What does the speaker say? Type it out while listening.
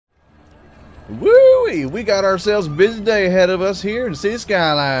Woo! We got ourselves a busy day ahead of us here in City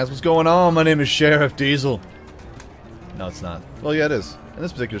Skylines. What's going on? My name is Sheriff Diesel. No, it's not. Well, yeah, it is. In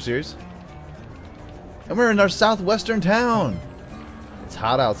this particular series. And we're in our southwestern town. It's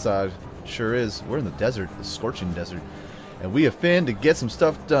hot outside. It sure is. We're in the desert, the scorching desert. And we have fin to get some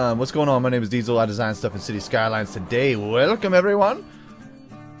stuff done. What's going on? My name is Diesel. I design stuff in City Skylines today. Welcome, everyone,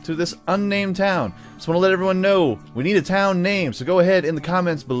 to this unnamed town. Just want to let everyone know we need a town name. So go ahead in the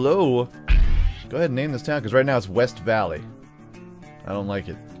comments below. Go ahead and name this town, because right now it's West Valley. I don't like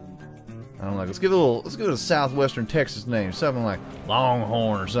it. I don't like it. Let's give it a southwestern Texas name. Something like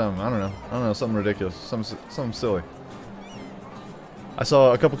Longhorn or something. I don't know. Something ridiculous. Something silly. I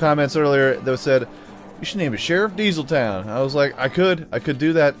saw a couple comments earlier that said, you should name it Sheriff Diesel Town. I was like, I could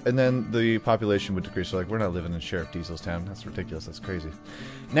do that, and then the population would decrease. So like, we're not living in Sheriff Diesel's town. That's ridiculous. That's crazy.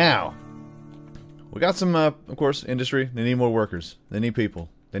 Now, we got some, of course, industry. They need more workers. They need people.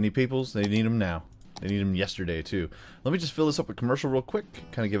 They need peoples. They need them now. They need them yesterday, too. Let me just fill this up with commercial real quick.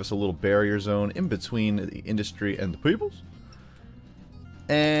 Kind of give us a little barrier zone in between the industry and the peoples.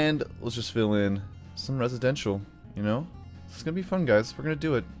 And let's just fill in some residential, you know? It's going to be fun, guys. We're going to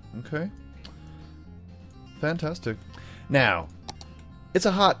do it. Okay? Fantastic. Now, it's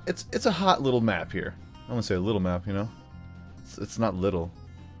a hot little map here. I want to say a little map, you know? It's not little.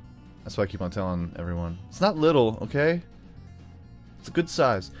 That's why I keep on telling everyone. It's not little, okay? It's a good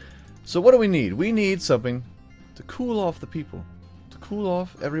size. So what do we need? We need something to cool off the people. To cool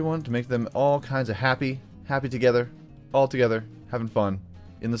off everyone, to make them all kinds of happy. Happy together. All together. Having fun.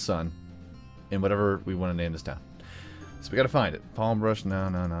 In the sun. In whatever we want to name this town. So we gotta find it. Palm brush?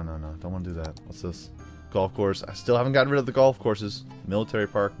 No. Don't want to do that. What's this? Golf course. I still haven't gotten rid of the golf courses. Military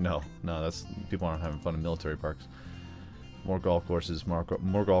park? No. That's... people aren't having fun in military parks. More golf courses. More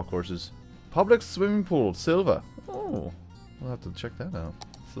golf courses. Public swimming pool. Silva. Oh. We'll have to check that out.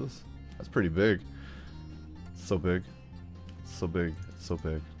 What's this? That's pretty big. It's so big. It's so big. It's so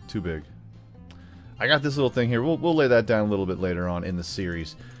big. Too big. I got this little thing here. We'll lay that down a little bit later on in the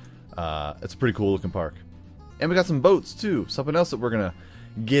series. It's a pretty cool looking park. And we got some boats too. Something else that we're gonna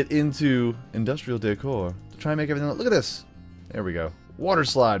get into industrial decor to try and make everything look at this. There we go. Water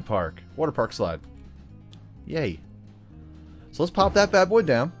slide park. Water park slide. Yay. So let's pop that bad boy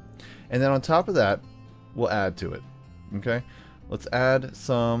down. And then on top of that, we'll add to it. Okay? Let's add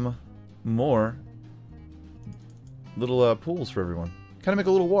some more little pools for everyone. Kind of make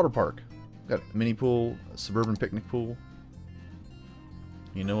a little water park. Got a mini pool, a suburban picnic pool.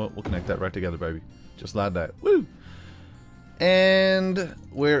 You know what? We'll connect that right together, baby. Just like that. Woo! And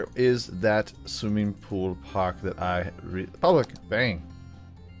where is that swimming pool park that I... public! Bang!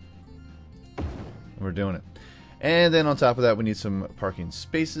 We're doing it. And then on top of that, we need some parking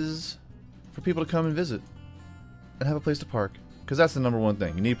spaces for people to come and visit. And have a place to park. Because that's the number one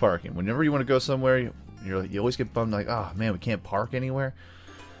thing. You need parking. Whenever you want to go somewhere, you always get bummed like, oh man, we can't park anywhere.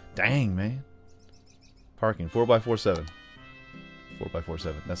 Dang, man. Parking. 4x47.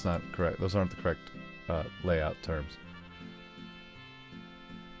 4x47. That's not correct. Those aren't the correct layout terms.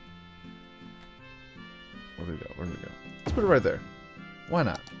 Where do we go? Where do we go? Let's put it right there. Why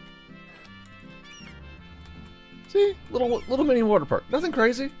not? See? Little mini water park. Nothing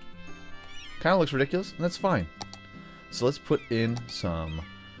crazy. Kind of looks ridiculous, and that's fine. So let's put in some...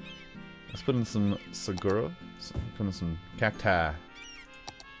 let's put in some Sagura. Put in some cacti.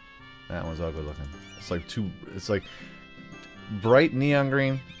 That one's ugly looking. It's like bright neon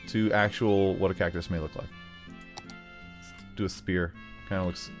green to actual what a cactus may look like. Let's do a spear. Kind of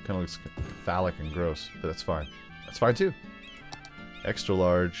looks phallic and gross, but that's fine. That's fine too. Extra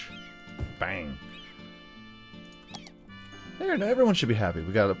large. Bang. There, now everyone should be happy.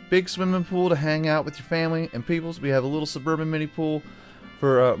 We got a big swimming pool to hang out with your family and peoples. We have a little suburban mini pool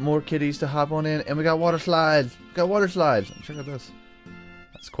for more kiddies to hop on in, and we got water slides. We got water slides. Check out this.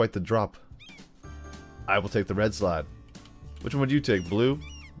 That's quite the drop. I will take the red slide. Which one would you take? Blue?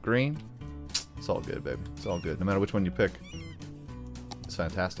 Green? It's all good, baby. It's all good. No matter which one you pick. It's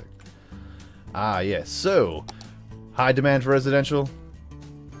fantastic. Ah, yes. So, high demand for residential.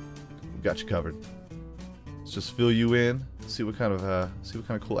 We've got you covered. Let's just fill you in. See what kind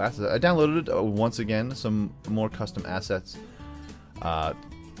of cool assets. I downloaded once again some more custom assets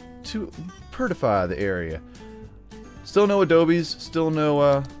to purify the area. Still no Adobes. Still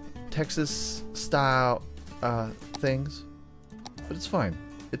no Texas style things. But it's fine.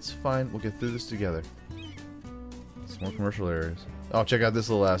 It's fine. We'll get through this together. Some more commercial areas. Oh, check out this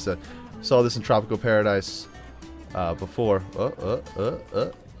little asset. Saw this in Tropical Paradise before.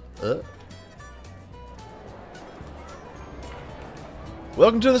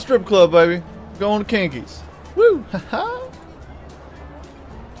 Welcome to the strip club, baby. Going to Kinkies. Woo! Haha!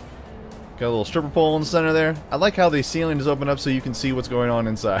 Got a little stripper pole in the center there. I like how the ceiling is open up so you can see what's going on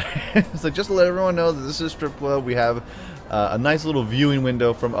inside. It's like just to let everyone know that this is strip club. We have a nice little viewing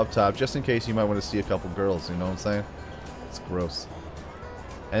window from up top, just in case you might want to see a couple girls. You know what I'm saying? It's gross.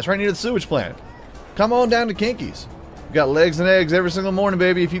 And it's right near the sewage plant. Come on down to Kinky's. We got legs and eggs every single morning,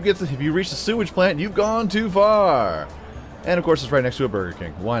 baby. If you reach the sewage plant, you've gone too far. And of course, it's right next to a Burger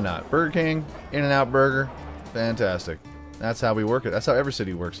King. Why not? Burger King, In-N-Out Burger, fantastic. That's how we work it. That's how every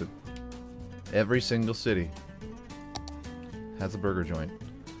city works it. Every single city has a burger joint.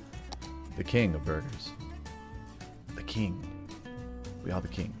 The king of burgers. The king. We are the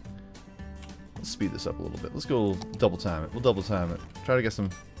king. Let's speed this up a little bit. Let's go double time it. We'll double time it. Try to get some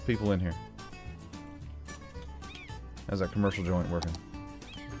people in here. How's that commercial joint working?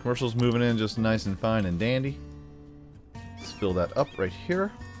 Commercial's moving in just nice and fine and dandy. Let's fill that up right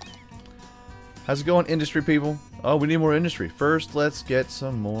here. How's it going, industry people? Oh, we need more industry. First, let's get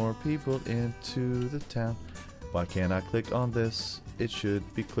some more people into the town. Why can't I click on this? It should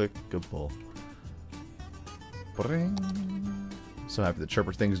be clickable. Bring. So happy the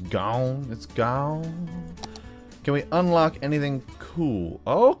chirper thing's gone. It's gone. Can we unlock anything cool?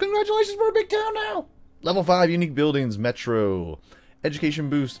 Oh, congratulations, we're a big town now. Level 5, unique buildings, metro. Education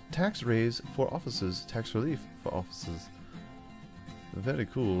boost, tax raise for offices, tax relief for offices. Very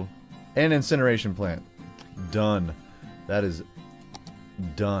cool. And incineration plant. Done. That is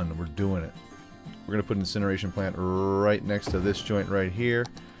done. We're doing it. We're going to put an incineration plant right next to this joint right here.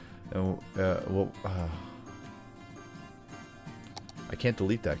 And, I can't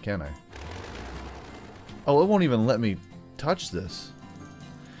delete that, can I? Oh, it won't even let me touch this.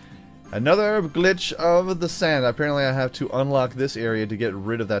 Another glitch of the sand. Apparently I have to unlock this area to get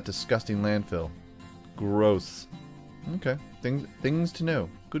rid of that disgusting landfill. Gross. Okay. Things to know.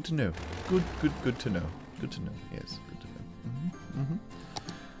 Good to know. Good to know. Good to know. Yes, good to know.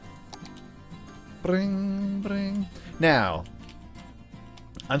 Bring. Now,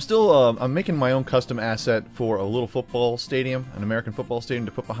 I'm still I'm making my own custom asset for a little football stadium, an American football stadium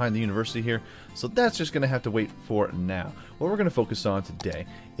to put behind the university here. So that's just going to have to wait for now. What we're going to focus on today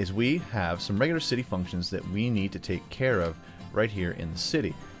is we have some regular city functions that we need to take care of right here in the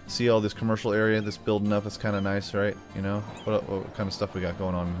city. See all this commercial area that's building up? It's kind of nice, right? You know, what kind of stuff we got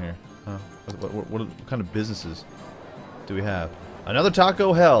going on in here? What kind of businesses do we have? Another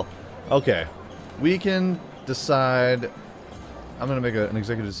Taco Hell. Okay, we can decide. I'm gonna make an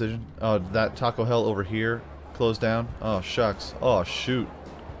executive decision. Oh, that Taco Hell over here closed down. Oh shucks. Oh shoot.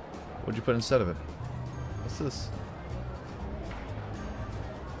 What'd you put instead of it? What's this?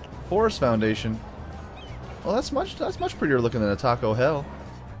 Forest Foundation. Well, that's much prettier looking than a Taco Hell.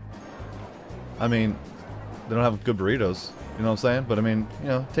 I mean, they don't have good burritos, you know what I'm saying? But I mean, you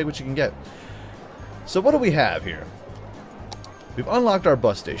know, take what you can get. So what do we have here? We've unlocked our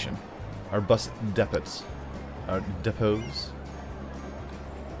bus station, our bus depots, our depots.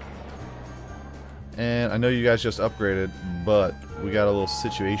 And I know you guys just upgraded, but we got a little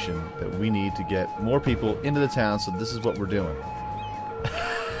situation that we need to get more people into the town, so this is what we're doing.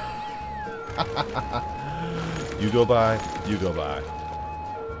 You go by, you go by.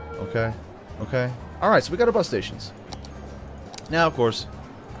 Okay? Okay? Alright, so we got our bus stations. Now, of course,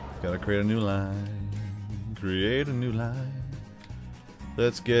 gotta create a new line. Create a new line.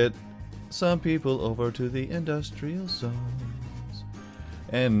 Let's get some people over to the industrial zones.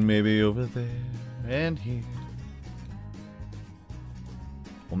 And maybe over there and here.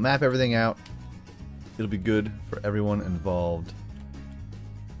 We'll map everything out. It'll be good for everyone involved.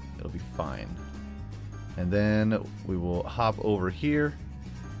 It'll be fine. And then we will hop over here.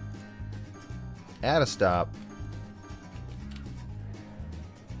 Add a stop.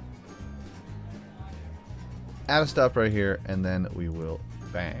 Add a stop right here, and then we will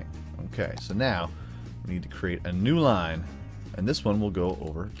bang. Okay, so now we need to create a new line, and this one will go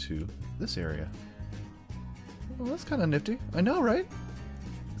over to this area. Well, that's kind of nifty. I know, right?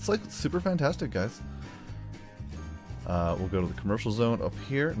 It's like super fantastic, guys. We'll go to the commercial zone up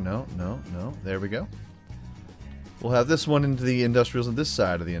here. No. There we go. We'll have this one into the industrial zone, this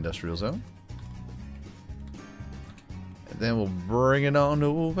side of the industrial zone. And then we'll bring it on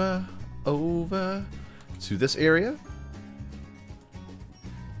over to this area.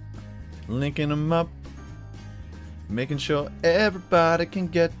 Linking them up. Making sure everybody can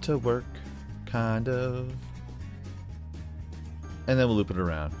get to work, kind of. And then we'll loop it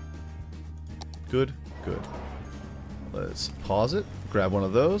around. Good. Let's pause it, grab one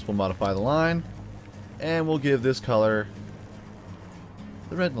of those, we'll modify the line, and we'll give this color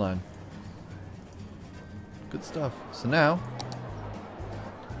the red line. Good stuff. So now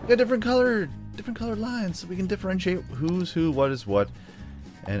we got different colored lines, so we can differentiate who's who, what is what.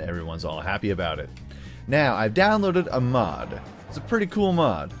 And everyone's all happy about it. Now, I've downloaded a mod. It's a pretty cool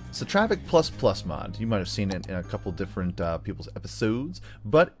mod. It's a Traffic++ mod. You might have seen it in a couple different people's episodes.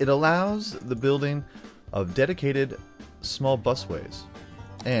 But it allows the building of dedicated small busways.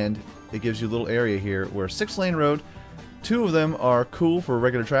 And it gives you a little area here where 6-lane road, 2 of them are cool for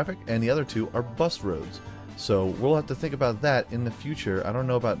regular traffic, and the other 2 are bus roads. So we'll have to think about that in the future. I don't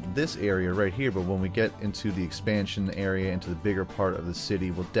know about this area right here, but when we get into the expansion area, into the bigger part of the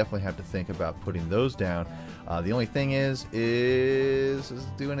city, we'll definitely have to think about putting those down. The only thing is does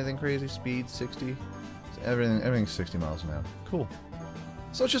it do anything crazy? Speed 60? Everything's 60 miles an hour. Cool.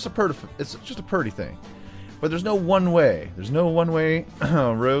 So it's just a purdy thing. But there's no one way. There's no one-way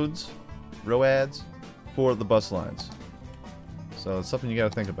roads for the bus lines. So it's something you got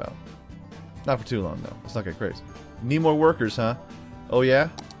to think about. Not for too long, though. Let's not get crazy. Need more workers, huh? Oh, yeah?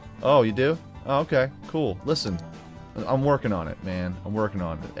 Oh, you do? Oh, okay. Cool. Listen, I'm working on it, man. I'm working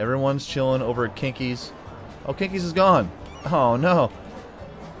on it. Everyone's chilling over at Kinky's. Oh, Kinky's is gone. Oh, no.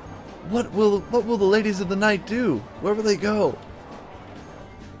 What will the ladies of the night do? Where will they go?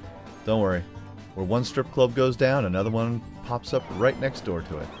 Don't worry. Where one strip club goes down, another one pops up right next door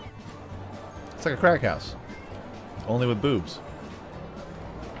to it. It's like a crack house. Only with boobs.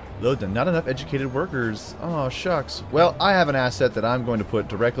 Load not enough educated workers. Oh, shucks. Well, I have an asset that I'm going to put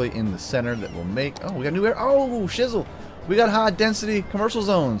directly in the center that will make... Oh, we got new air... Oh, shizzle. We got high-density commercial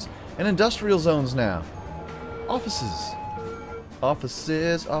zones and industrial zones now. Offices.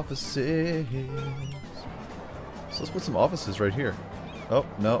 Offices. So let's put some offices right here. Oh,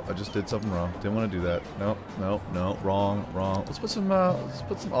 no, I just did something wrong. Didn't want to do that. No. Wrong. Let's put some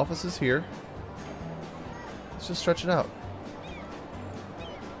offices here. Let's just stretch it out.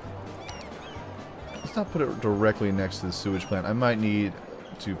 Let's not put it directly next to the sewage plant. I might need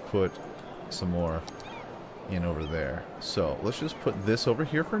to put some more in over there. So let's just put this over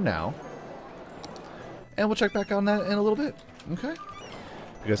here for now. And we'll check back on that in a little bit. Okay?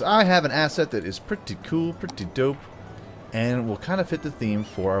 Because I have an asset that is pretty cool, pretty dope, and will kind of fit the theme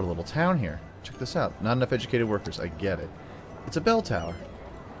for our little town here. Check this out. Not enough educated workers. I get it. It's a bell tower.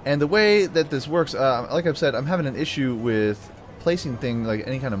 And the way that this works, like I've said, I'm having an issue with placing things like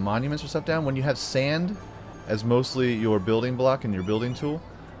any kind of monuments or stuff down when you have sand as mostly your building block and your building tool.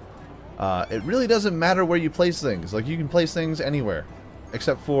 It really doesn't matter where you place things. Like, you can place things anywhere,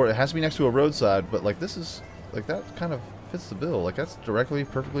 except for it has to be next to a roadside. But like, this is like, that kind of fits the bill. Like, that's directly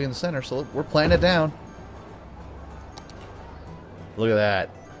perfectly in the center. So we're playing it down. Look at that.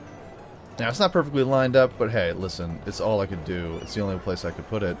 Now, it's not perfectly lined up, but hey, listen, it's all I could do. It's the only place I could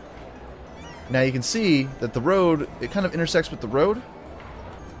put it. Now you can see that the road, it kind of intersects with the road,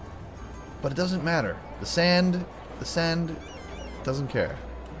 but it doesn't matter. The sand doesn't care.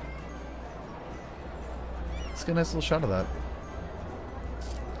 Let's get a nice little shot of that.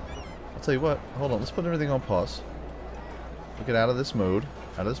 I'll tell you what, hold on, let's put everything on pause. We'll get out of this mode.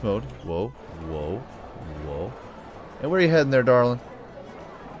 Whoa. And where are you heading there, darling?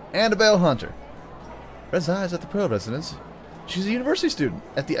 Annabelle Hunter resides at the Pearl residence. She's a university student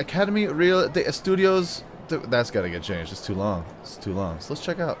at the Academy Real de Estudios. That's got to get changed. It's too long. So let's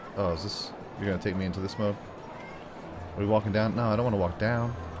check out. Oh, is this... You're going to take me into this mode? Are we walking down? No, I don't want to walk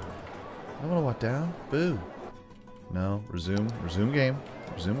down. Boo. No. Resume game.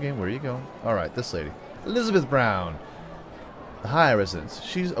 Where are you going? Alright, this lady. Elizabeth Brown. The High residence.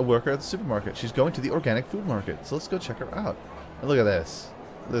 She's a worker at the supermarket. She's going to the organic food market. So let's go check her out. And look at this.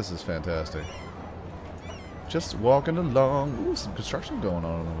 This is fantastic. Just walking along. Ooh, some construction going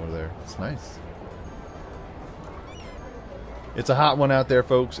on over there. It's nice. It's a hot one out there,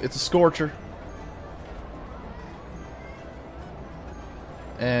 folks. It's a scorcher.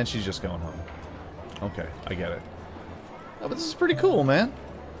 And she's just going home. Okay, I get it. Oh, but this is pretty cool, man.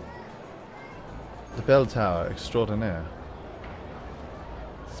 The bell tower extraordinaire.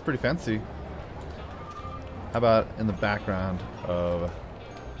 It's pretty fancy. How about in the background of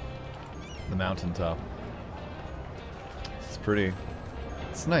the mountaintop? It's pretty.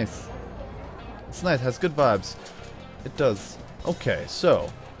 It's nice. It's nice. It has good vibes. It does. Okay,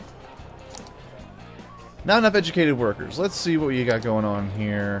 so not enough educated workers. Let's see what you got going on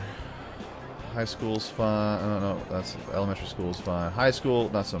here. High school's fine. Oh, no, that's elementary school's fine. High school,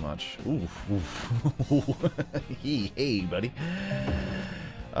 not so much. Oof. Hey, buddy.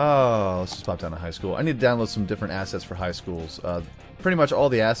 Oh, let's just pop down to high school. I need to download some different assets for high schools. Pretty much all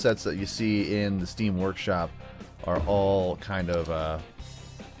the assets that you see in the Steam Workshop are all kind of,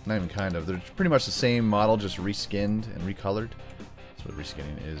 not even kind of, they're pretty much the same model, just reskinned and recolored. That's what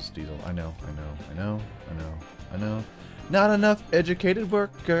reskinning is, Diesel. I know. Not enough educated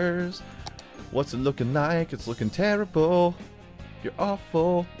workers. What's it looking like? It's looking terrible. You're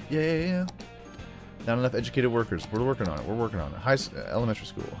awful. Yeah. Not enough educated workers. We're working on it. We're working on it. Elementary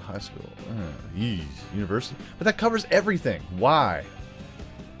school, high school, university. But that covers everything. Why?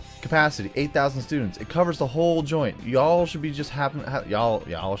 Capacity, 8,000 students. It covers the whole joint. Y'all should be just having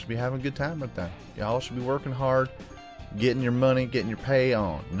y'all should be having a good time with that. Y'all should be working hard, getting your money, getting your pay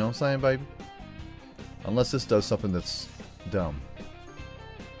on. You know what I'm saying, baby? Unless this does something that's dumb.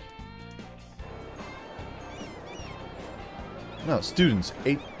 No, students,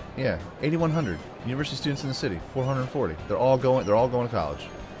 8,100 university students in the city, 440. They're all going to college.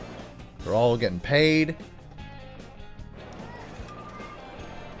 They're all getting paid.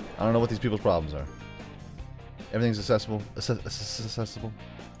 I don't know what these people's problems are. Everything's accessible. Accessible.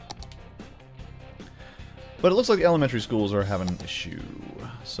 But it looks like the elementary schools are having an issue.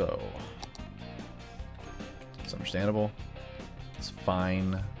 So it's understandable. It's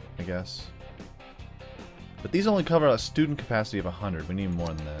fine, I guess. But these only cover a student capacity of 100. We need more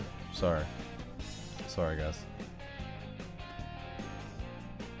than that. Sorry. Sorry, guys.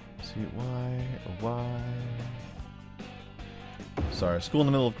 See, why? Sorry, school in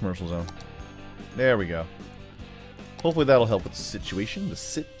the middle of commercial zone. There we go. Hopefully that'll help with the situation. The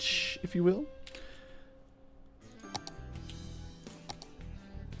sitch, if you will.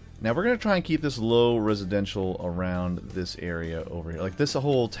 Now we're going to try and keep this low residential around this area over here. Like this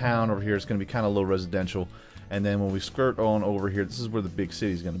whole town over here is going to be kind of low residential. And then when we skirt on over here, this is where the big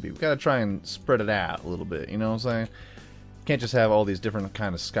city is going to be. We got to try and spread it out a little bit, you know what I'm saying? Can't just have all these different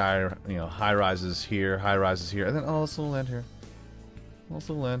kind of high rises here, and then this little land here. This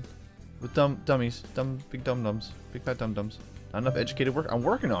little land with dummies, big dum-dums, big fat dum-dums. Not enough educated work. I'm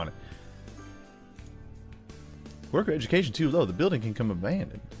working on it. Worker education too low. The building can come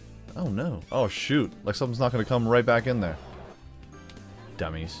abandoned. Oh no. Oh shoot. Like something's not going to come right back in there.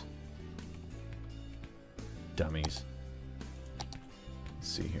 Dummies. Dummies. Let's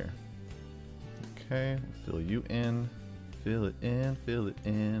see here. Okay, fill you in. Fill it in, fill it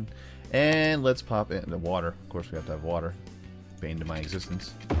in. And let's pop in the water. Of course we have to have water. Bane to my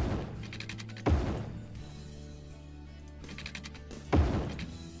existence.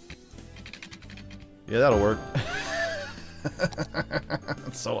 Yeah, that'll work.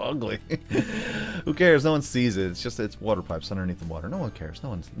 It's so ugly. Who cares? No one sees it. It's just it's water pipes underneath the water. No one cares. No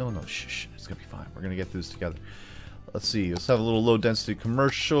one. Shh. It's gonna be fine. We're gonna get through this together. Let's see. Let's have a little low density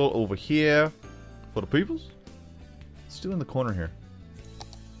commercial over here for the peoples. Let's do in the corner here.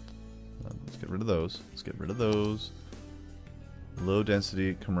 Let's get rid of those. Let's get rid of those. Low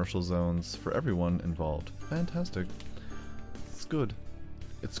density commercial zones for everyone involved. Fantastic. It's good.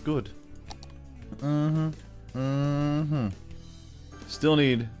 It's good. Still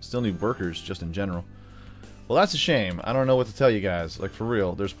need workers just in general. Well, that's a shame. I don't know what to tell you guys. Like for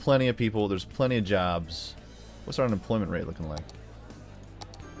real, there's plenty of people. There's plenty of jobs. What's our unemployment rate looking like?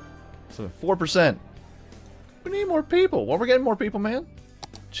 So 4%. We need more people. Well, we're getting more people, man.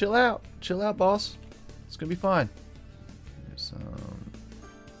 Chill out, boss. It's gonna be fine. There's some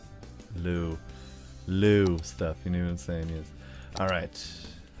low stuff. You know what I'm saying? Yes. All right.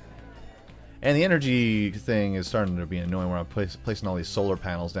 And the energy thing is starting to be annoying where I'm placing all these solar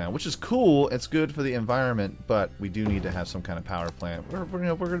panels down, which is cool. It's good for the environment, but we do need to have some kind of power plant. We're going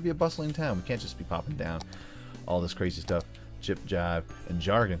to be a bustling town. We can't just be popping down all this crazy stuff, jip, jive, and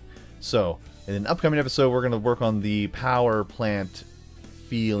jargon. So, in an upcoming episode, we're going to work on the power plant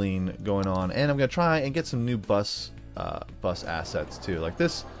feeling going on, and I'm going to try and get some new bus assets too. Like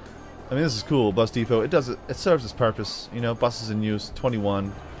this. I mean, this is cool. Bus depot. It serves its purpose. You know, buses in use.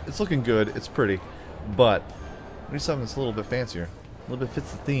 21. It's looking good, it's pretty, but we need something that's a little bit fancier. A little bit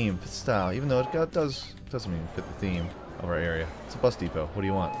fits the theme, fits the style, even though it doesn't even fit the theme of our area. It's a bus depot. What do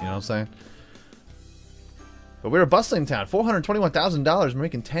you want? You know what I'm saying? But we're a bustling town. $421,000. We're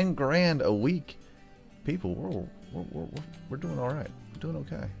making 10 grand a week. People, we're doing all right. We're doing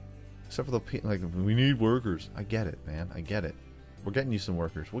okay. Except for we need workers. I get it, man. I get it. We're getting you some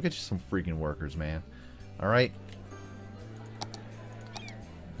workers. We'll get you some freaking workers, man. All right.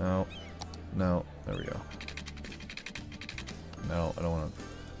 No, there we go. No, I don't want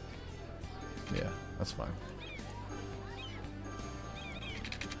to. Yeah, that's fine.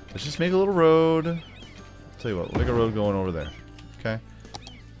 Let's just make a little road. I'll tell you what, we'll make a road going over there. Okay?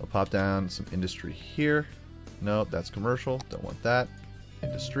 I'll pop down some industry here. No, that's commercial. Don't want that.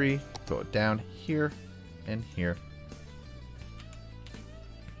 Industry. Throw it down here and here.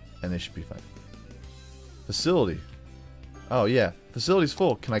 And they should be fine. Facility. Oh, yeah. Facility's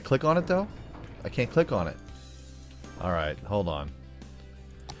full. Can I click on it, though? I can't click on it. Alright, hold on.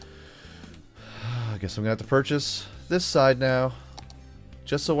 I guess I'm going to have to purchase this side now.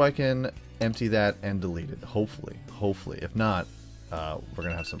 Just so I can empty that and delete it. Hopefully. Hopefully. If not, we're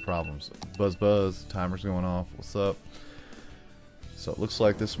gonna have some problems. Buzz buzz, timer's going off. What's up? So it looks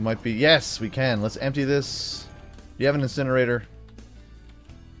like this might be, yes, we can. Let's empty this. You have an incinerator,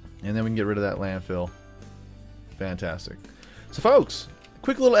 and then we can get rid of that landfill. Fantastic. So folks,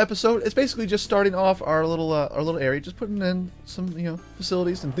 quick little episode. It's basically just starting off our little area, just putting in some, you know,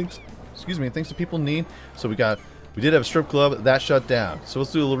 facilities and things. Excuse me, things that people need. So we did have a strip club that shut down. So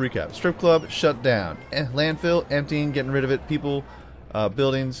let's do a little recap. Strip club shut down. Landfill emptying, getting rid of it. People,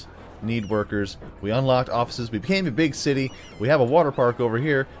 buildings need workers. We unlocked offices. We became a big city. We have a water park over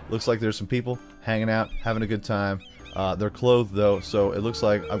here. Looks like there's some people hanging out, having a good time. They're clothed though, so it looks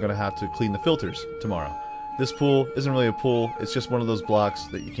like I'm gonna have to clean the filters tomorrow. This pool isn't really a pool. It's just one of those blocks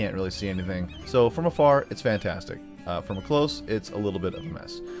that you can't really see anything. So from afar, it's fantastic. From a close, it's a little bit of a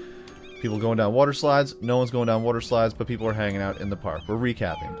mess. People going down water slides. No one's going down water slides, but people are hanging out in the park. We're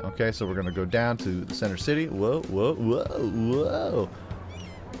recapping. Okay, so we're going to go down to the center city. Whoa, whoa, whoa, whoa.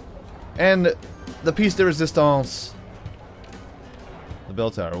 And the piece de resistance. The bell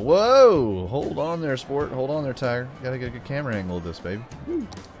tower. Whoa! Hold on there, sport. Hold on there, Tiger. Gotta get a good camera angle of this, baby. Woo.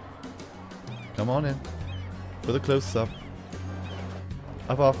 Come on in. For the close-up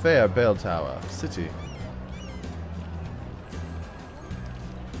of our fair bell tower city.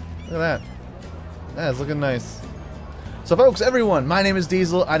 Look at that. That's looking nice. So folks, everyone, my name is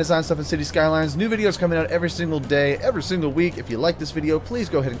Diesel. I design stuff in City Skylines. New videos coming out every single day, every single week. If you like this video, please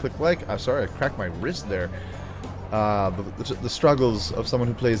go ahead and click like. I'm sorry, I cracked my wrist there. The struggles of someone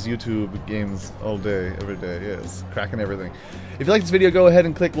who plays YouTube games all day, every day. Yes, cracking everything. If you like this video, go ahead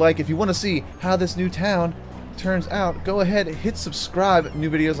and click like. If you want to see how this new town turns out, go ahead and hit subscribe. New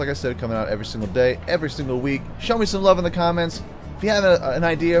videos, like I said, coming out every single day, every single week. Show me some love in the comments. If you have an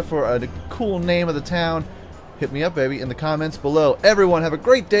idea for a cool name of the town, hit me up, baby, in the comments below. Everyone, have a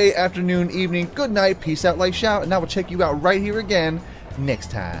great day, afternoon, evening, good night, peace out, like, shout, and I will check you out right here again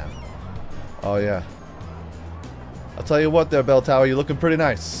next time. Oh, yeah. I'll tell you what there, Bell Tower, you're looking pretty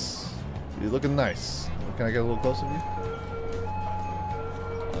nice. You're looking nice. Can I get a little closer to you?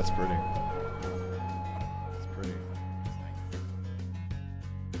 Oh, that's pretty.